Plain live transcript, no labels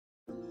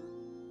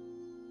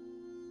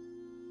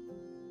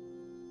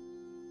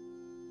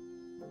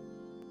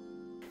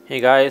Hey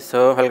guys,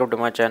 so welcome to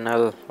my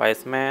channel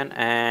Wiseman,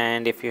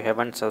 and if you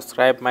haven't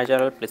subscribed my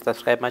channel, please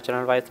subscribe my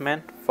channel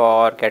Wiseman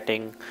for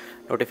getting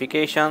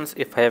notifications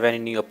if I have any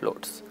new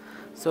uploads.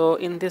 So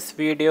in this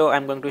video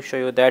I'm going to show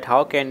you that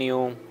how can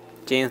you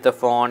change the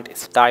font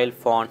style,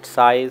 font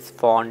size,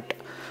 font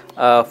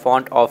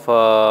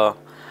of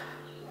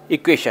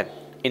equation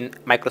in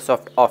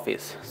Microsoft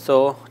Office.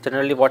 So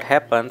generally what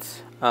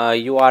happens,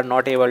 you are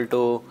not able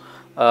to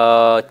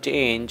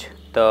change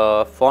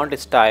the font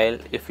style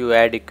if you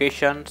add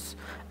equations,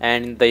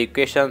 and in the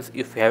equations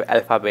if you have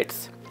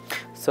alphabets.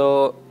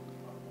 So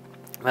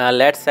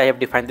let's say I have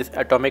defined this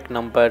atomic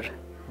number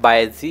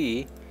by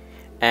Z,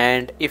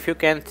 and if you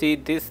can see,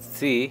 this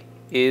Z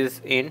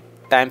is in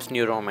Times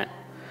New Roman,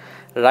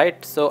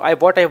 right? So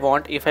what I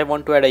want, if I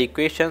want to add an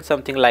equation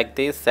something like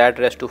this, z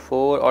raised to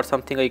 4 or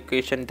something, a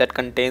equation that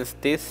contains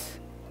this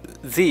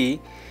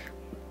Z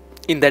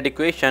in that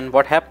equation,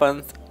 what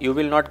happens, you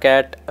will not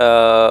get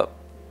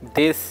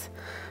this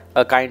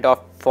kind of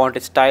font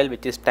style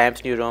which is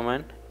Times New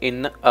Roman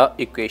in a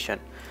equation.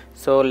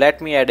 So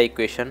let me add a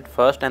equation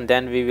first, and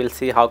then we will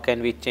see how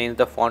can we change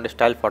the font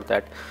style for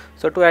that.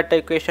 So to add the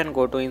equation,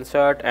 go to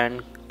insert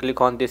and click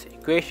on this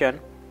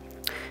equation,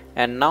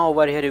 and now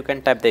over here you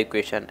can type the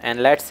equation,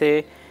 and let's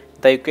say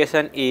the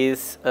equation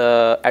is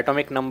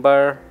atomic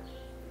number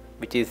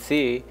which is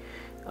Z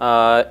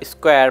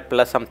square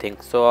plus something.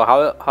 So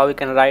how we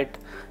can write?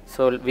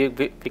 So we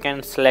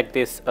can select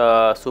this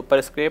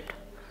superscript,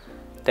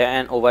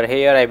 then over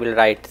here I will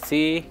write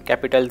Z,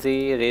 capital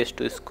Z raised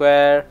to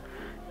square,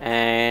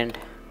 and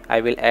I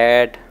will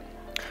add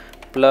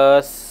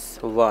plus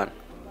 1,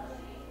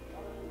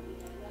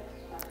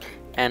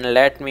 and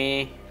let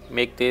me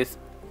make this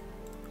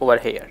over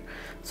here.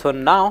 So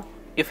now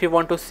if you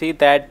want to see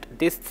that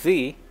this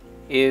Z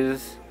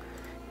is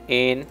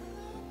in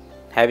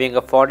having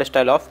a font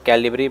style of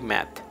Calibri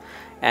Math,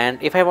 and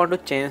if I want to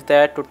change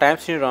that to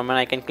Times New Roman,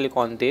 I can click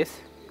on this.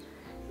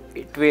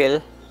 It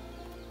will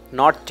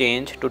not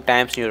change to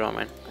Times New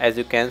Roman. As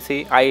you can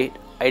see, I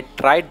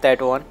tried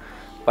that one,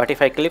 but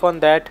if I click on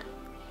that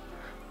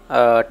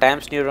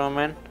Times New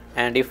Roman,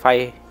 and if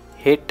I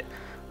hit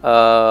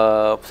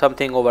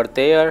something over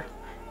there,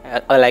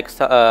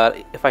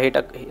 if I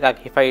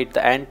hit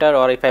the enter,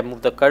 or if I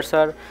move the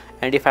cursor,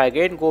 and if I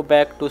again go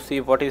back to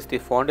see what is the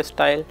font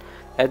style,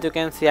 as you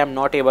can see I'm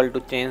not able to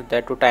change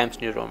that to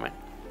Times New Roman.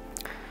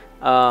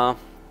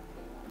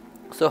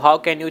 So how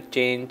can you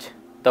change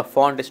the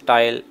font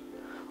style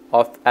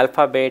of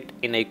alphabet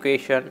in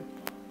equation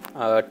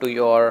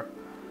to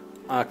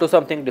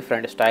something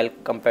different style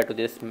compared to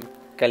this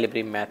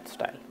Calibri Math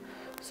style?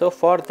 So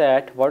for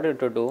that, what you need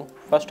to do,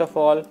 first of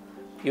all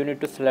you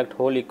need to select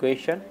whole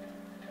equation,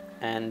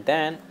 and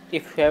then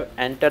if you have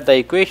entered the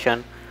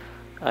equation,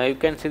 you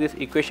can see this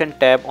equation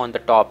tab on the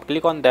top.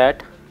 Click on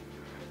that,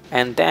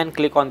 and then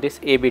click on this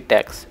AB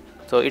text.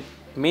 So it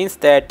means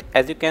that,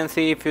 as you can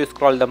see, if you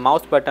scroll the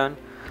mouse button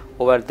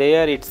over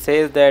there, it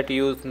says that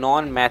use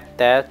non-math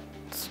text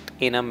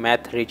in a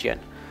math region.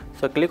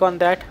 So click on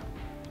that,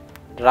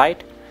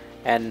 right?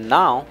 And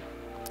now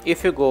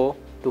if you go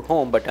to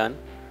home button,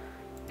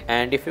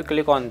 and if you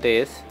click on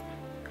this,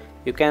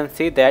 you can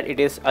see that it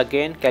is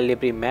again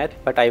Calibri Math,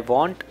 but I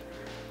want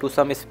to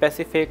some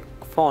specific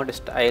font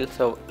style.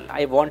 So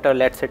I want a,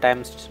 let's say,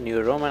 Times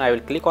New Roman. I will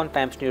click on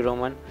Times New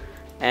Roman,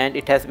 and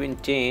it has been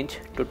changed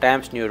to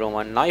Times New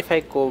Roman. Now if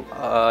I go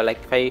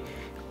if I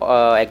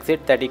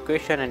exit that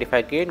equation, and if I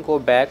again go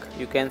back,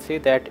 you can see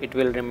that it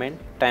will remain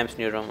Times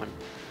New Roman.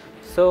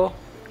 So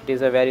it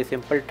is a very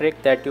simple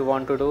trick that you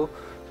want to do.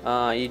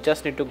 You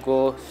just need to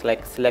go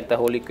select the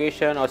whole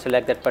equation, or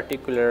select that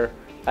particular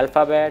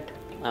alphabet,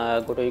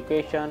 go to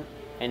equation,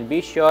 and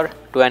be sure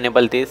to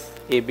enable this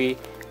AB,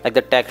 like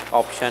the text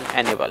option,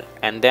 enable,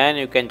 and then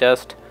you can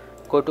just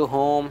go to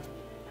home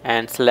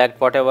and select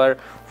whatever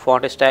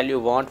font style you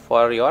want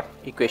for your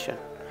equation.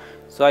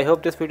 So I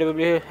hope this video will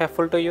be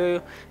helpful to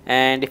you,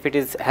 and if it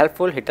is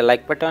helpful, hit the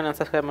like button and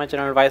subscribe my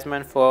channel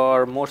Wiseman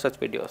for more such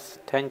videos.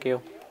 Thank you.